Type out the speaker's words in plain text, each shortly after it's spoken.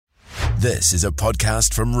This is a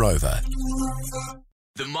podcast from Rover.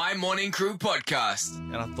 The My Morning Crew podcast.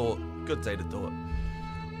 And I thought, good day to do it.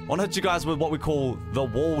 I want to hit you guys with what we call the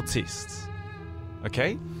wall test.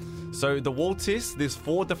 Okay? So the wall test, there's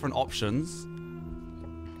 4 different options.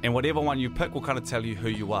 And whatever one you pick will kind of tell you who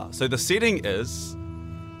you are. So the setting is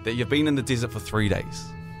that you've been in the desert for 3 days.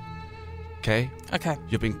 Okay? Okay.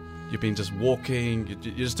 You've been just walking.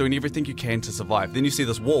 You're just doing everything you can to survive. Then you see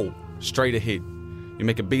this wall straight ahead. You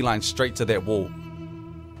make a beeline straight to that wall.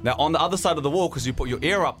 Now, on the other side of the wall, because you put your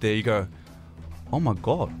ear up there, you go, oh my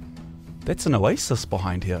God, that's an oasis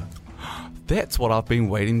behind here. That's what I've been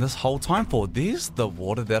waiting this whole time for. There's the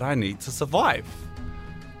water that I need to survive.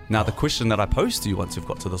 Now, the question that I pose to you once you've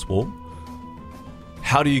got to this wall,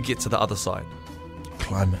 how do you get to the other side?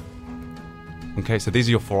 Climb it. Okay, so these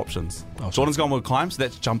are your 4 options. Jordan's gone with climb, so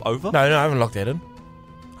that's jump over. No, I haven't locked that in.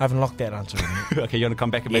 I haven't locked that answer in. Okay, you want to come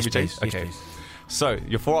back and maybe change? Yes, Okay. please. So,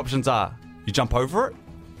 your 4 options are, you jump over it,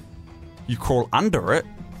 you crawl under it,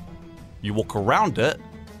 you walk around it,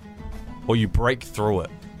 or you break through it.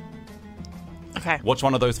 Okay. Which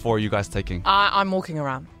one of those 4 are you guys taking? I'm walking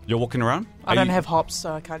around. You're walking around? I don't have hops,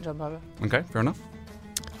 so I can't jump over. Okay, fair enough.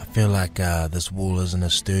 I feel like this wall isn't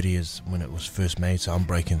as sturdy as when it was first made, so I'm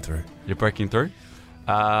breaking through. You're breaking through.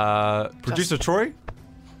 Producer Troy,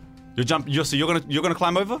 you're gonna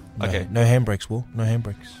climb over? No, Okay. No handbrakes, Will. No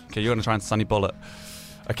handbrakes. Okay, you're gonna try and sunny bullet.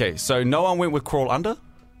 Okay, so no one went with crawl under.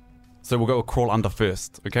 So we'll go with crawl under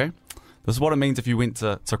first, okay? This is what it means if you went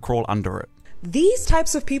to crawl under it. These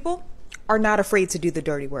types of people are not afraid to do the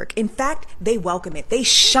dirty work. In fact, they welcome it. They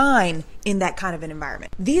shine in that kind of an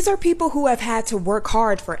environment. These are people who have had to work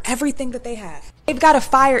hard for everything that they have. They've got a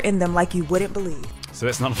fire in them like you wouldn't believe. So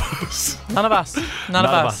that's none of us. None of us. None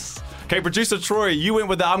of us. Okay, producer Troy, you went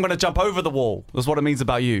with the I'm going to jump over the wall. That's what it means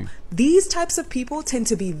about you. These types of people tend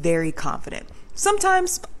to be very confident,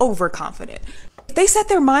 sometimes overconfident. If they set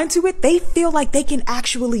their mind to it, they feel like they can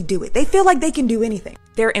actually do it. They feel like they can do anything.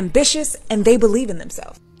 They're ambitious and they believe in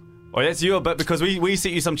themselves. Well, that's you a bit because we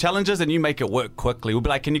set you some challenges and you make it work quickly. We'll be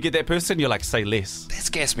like, can you get that person? You're like, say less. That's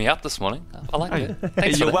gassed me up this morning. I like it.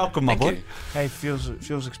 Thanks for You're that. welcome, my Thank boy. you. Hey,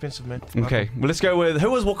 feels expensive, man. Okay, well, let's go with, who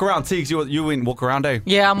was walk around? Teagues, you went walk around, eh?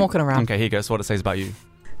 Yeah, I'm walking around. Okay, here goes what it says about you.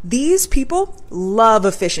 These people love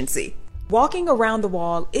efficiency. Walking around the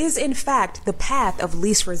wall is, in fact, the path of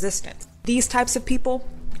least resistance. These types of people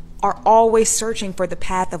are always searching for the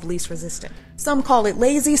path of least resistance. Some call it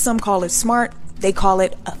lazy, some call it smart, they call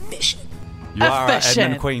it efficient. You are our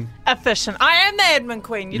Efficient. admin queen. Efficient. I am the admin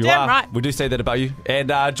queen. You're You damn are. right. We do say that about you. And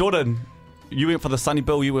Jordan, you went for the sunny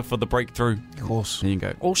bill, you went for the breakthrough. Of course. There you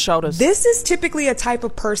go. All shoulders. This is typically a type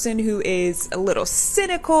of person who is a little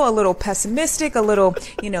cynical, a little pessimistic, a little,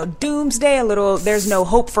 doomsday, a little, there's no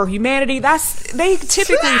hope for humanity. They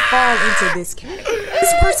typically fall into this category.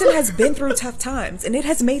 This person has been through tough times and it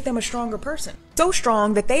has made them a stronger person. So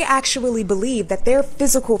strong that they actually believe that their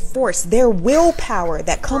physical force, their willpower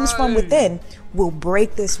that comes from within will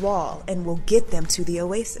break this wall and will get them to the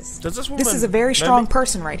oasis. Does this This woman is a very know strong me?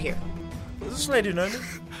 person right here. Does this lady know me?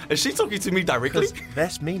 Is she talking to me directly? 'Cause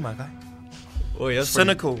that's me, my guy. Oh, yeah, that's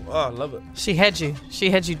Cynical. Oh, I love it. She had you. She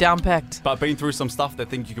had you down packed. But been through some stuff that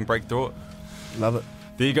think you can break through it. Love it.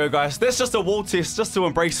 There you go, guys. That's just a wall test, just to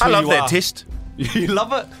embrace who I love you that are. test. You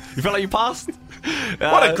love it? You feel like you passed?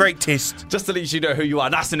 What a great test. Just to let you know who you are,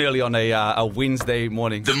 nice and early on a Wednesday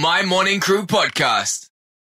morning. The My Morning Crew podcast.